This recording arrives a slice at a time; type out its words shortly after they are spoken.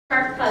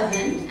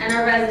Pleasant and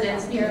our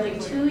residents nearly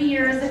 2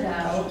 years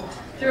ago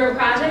through a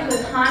project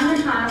with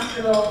Hahnemann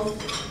Hospital's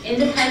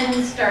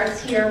Independence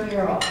Starts Here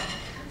mural.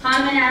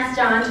 Hahnemann asked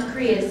John to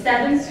create a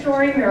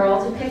 7-story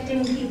mural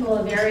depicting people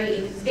of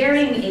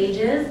varying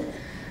ages,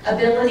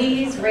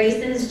 abilities,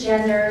 races,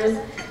 genders,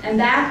 and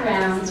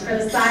backgrounds for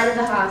the side of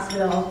the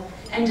hospital,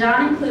 and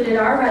John included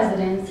our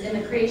residents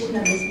in the creation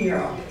of this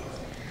mural.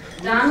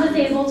 John was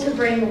able to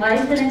bring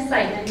life and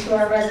excitement to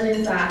our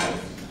residents' eyes.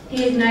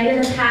 He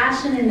ignited a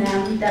passion in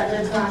them that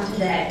lives on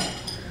today.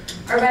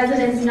 Our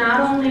residents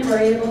not only were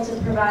able to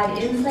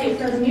provide insight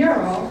for the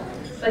mural,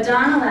 but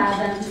John allowed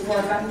them to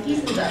work on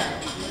pieces of it.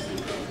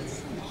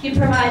 He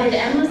provided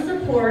endless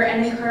support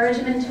and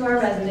encouragement to our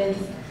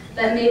residents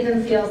that made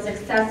them feel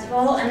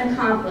successful and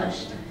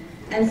accomplished.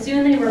 And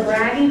soon they were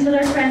bragging to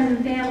their friends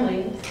and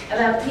family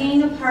about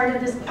being a part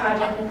of this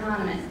project with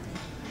Hahnemann.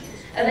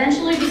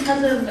 Eventually,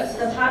 because of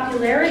the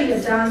popularity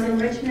of John's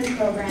enrichment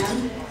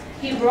program,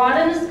 he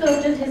broadened the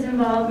scope of his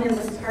involvement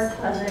with Park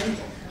Pleasant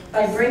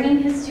by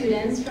bringing his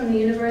students from the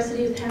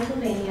University of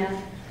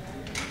Pennsylvania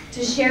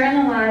to share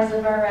in the lives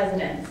of our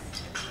residents.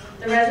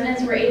 The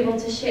residents were able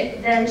to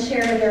then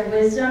share their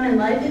wisdom and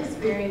life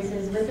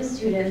experiences with the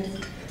students,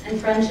 and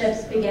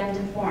friendships began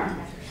to form.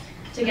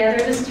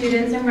 Together, the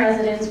students and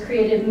residents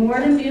created more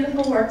than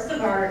beautiful works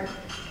of art.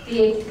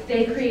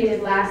 They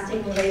created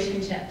lasting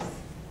relationships.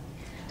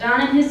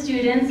 Don and his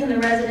students and the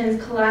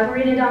residents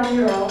collaborated on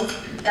murals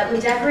that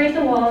would decorate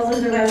the walls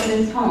of the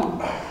residents'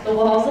 home, the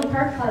walls of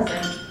Park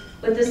Pleasant,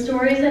 with the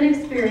stories and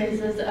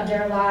experiences of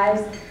their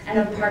lives and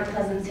of Park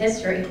Pleasant's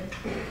history.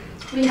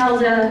 We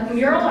held a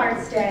Mural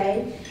Arts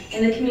Day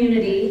in the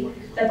community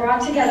that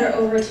brought together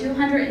over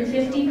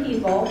 250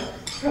 people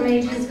from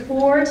ages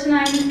 4 to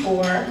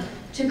 94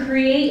 to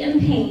create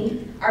and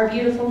paint our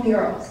beautiful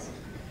murals.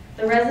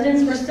 The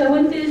residents were so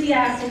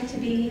enthusiastic to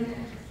be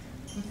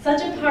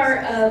such a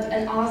part of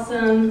an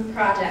awesome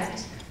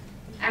project.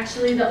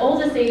 Actually, the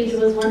oldest age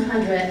was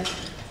 100,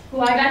 who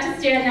I got to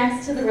stand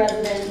next to the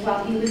resident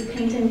while he was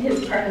painting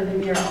his part of the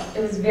mural.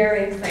 It was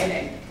very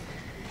exciting.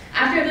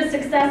 After the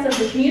success of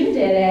the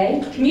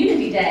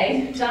Community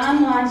Day,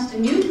 John launched a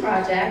new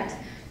project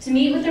to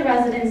meet with the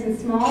residents in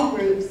small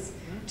groups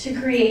to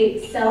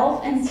create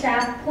self and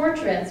staff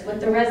portraits with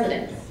the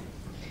residents.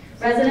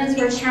 Residents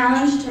were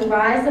challenged to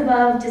rise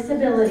above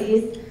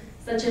disabilities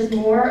such as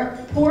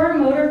poor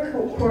motor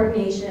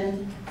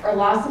coordination or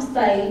loss of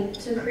sight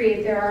to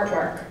create their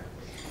artwork.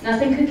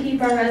 Nothing could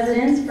keep our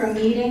residents from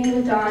meeting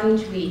with Don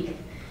each week,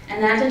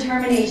 and that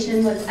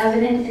determination was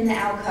evident in the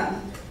outcome,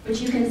 which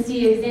you can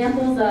see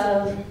examples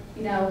of,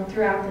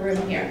 throughout the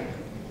room here.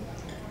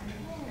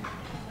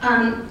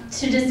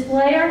 To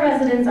display our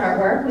residents'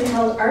 artwork, we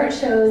held art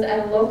shows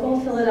at a local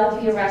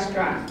Philadelphia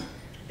restaurant.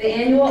 The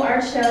annual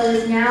art show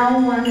is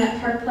now one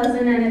that Park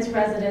Pleasant and its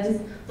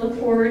residents look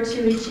forward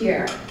to each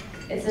year.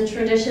 It's a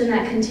tradition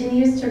that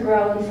continues to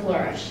grow and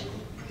flourish.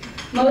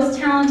 Most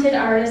talented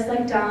artists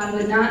like Don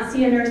would not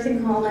see a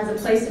nursing home as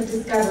a place of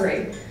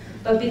discovery,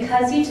 but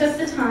because he took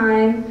the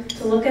time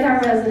to look at our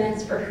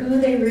residents for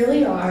who they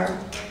really are,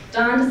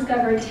 Don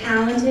discovered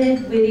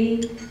talented,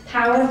 witty,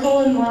 powerful,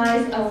 and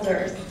wise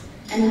elders,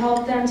 and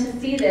helped them to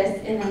see this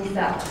in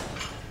themselves.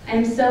 I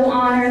am so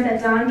honored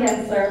that Don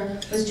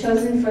Gensler was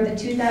chosen for the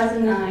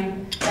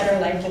 2009 Better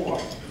Life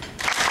Award.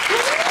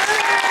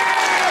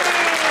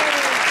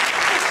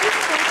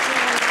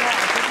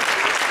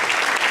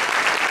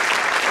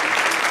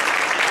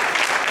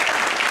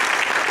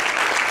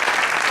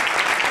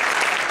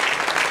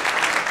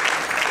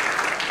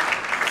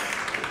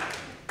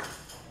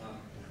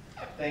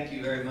 Thank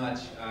you very much.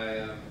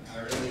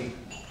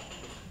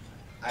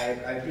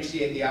 I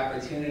appreciate the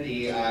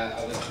opportunity.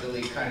 I was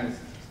really kind of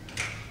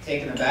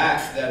taken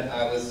aback that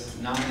I was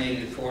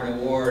nominated for an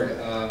award,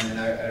 and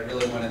I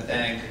really want to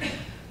thank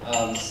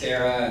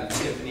Sarah and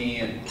Tiffany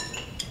and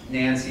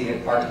Nancy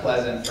at Park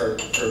Pleasant for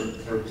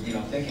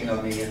thinking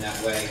of me in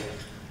that way.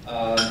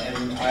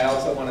 And I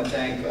also want to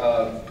thank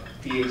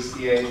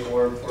PHCA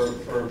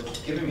for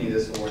giving me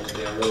this award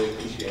today. I really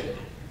appreciate it.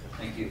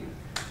 Thank you.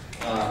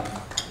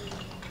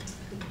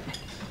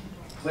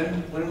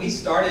 When we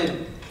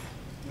started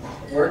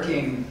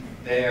working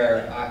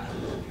there,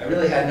 I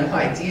really had no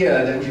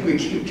idea that we would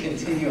keep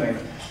continuing.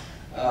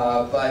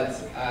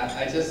 But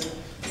I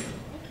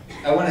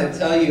want to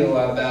tell you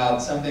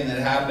about something that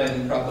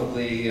happened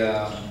probably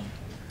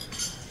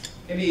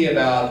maybe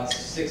about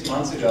 6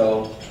 months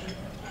ago.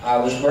 I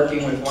was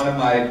working with one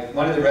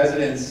of the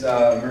residents,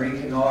 Marie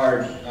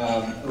Kennard,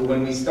 who,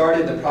 when we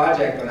started the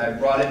project, when I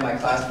brought in my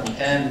class from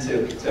Penn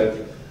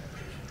to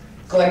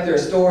collect their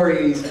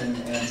stories and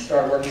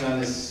start working on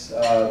this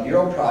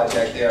mural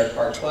project there at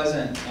Park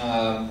Pleasant,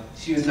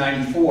 she was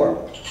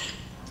 94.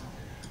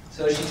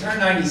 So she turned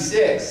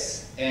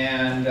 96,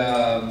 and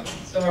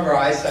some of her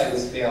eyesight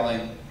was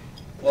failing.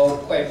 Well,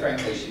 quite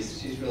frankly,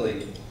 she's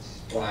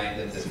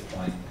blind at this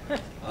point.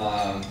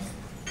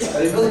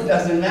 But it really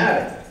doesn't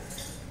matter.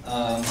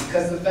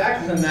 Because the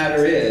fact of the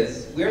matter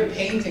is, we're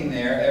painting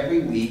there every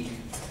week,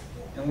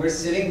 and we're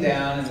sitting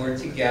down and we're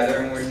together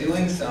and we're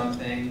doing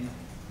something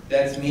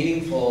that's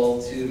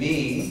meaningful to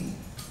me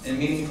and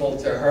meaningful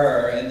to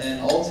her, and then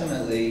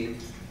ultimately,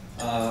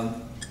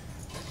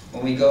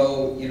 when we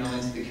go,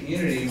 into the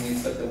community and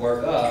we put the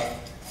work up,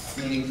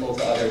 meaningful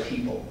to other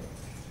people.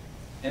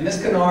 And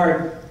Ms.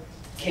 Kennard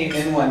came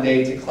in one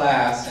day to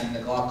class, and the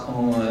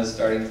glaucoma is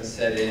starting to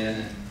set in,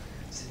 and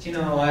said,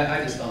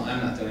 I'm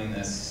not doing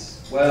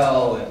this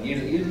well, and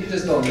you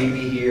just don't need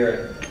me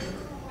here.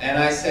 And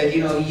I said,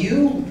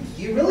 you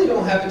really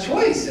don't have a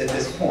choice at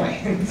this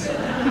point.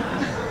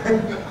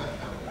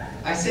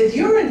 I said,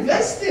 you're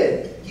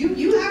invested.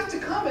 You have to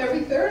come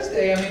every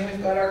Thursday.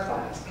 We've got our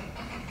class.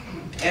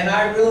 And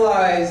I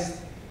realized,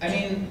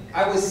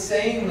 I was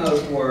saying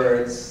those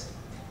words,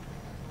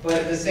 but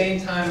at the same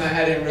time I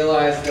hadn't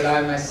realized that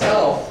I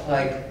myself,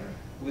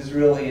 was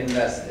really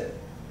invested.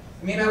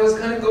 I was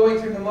kind of going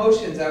through the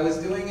motions. I was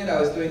doing it, I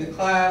was doing the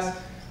class,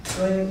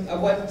 doing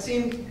what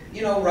seemed,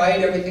 right,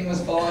 everything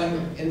was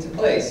falling into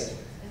place.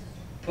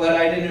 But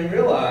I didn't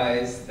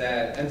realize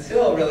that,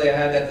 until really I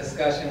had that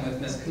discussion with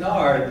Ms.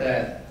 Kennard,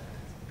 that,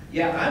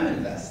 yeah, I'm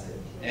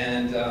invested.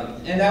 And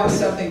that was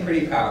something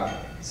pretty powerful.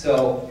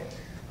 So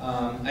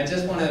I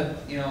just want to,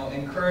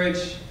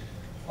 encourage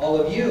all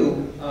of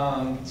you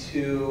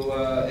to,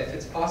 if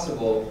it's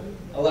possible,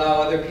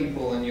 allow other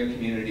people in your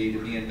community to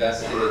be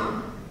invested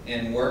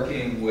in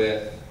working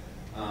with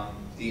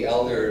the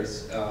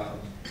elders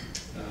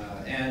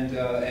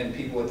and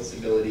people with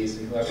disabilities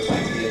and whoever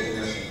might be at the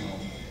nursing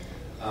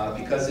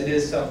home. Because it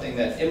is something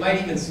that, it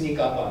might even sneak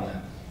up on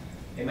them.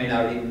 They may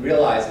not even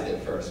realize it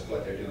at first,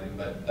 what they're doing,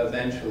 but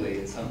eventually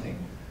it's something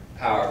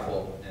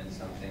powerful and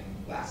something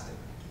lasting.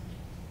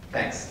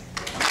 Thanks.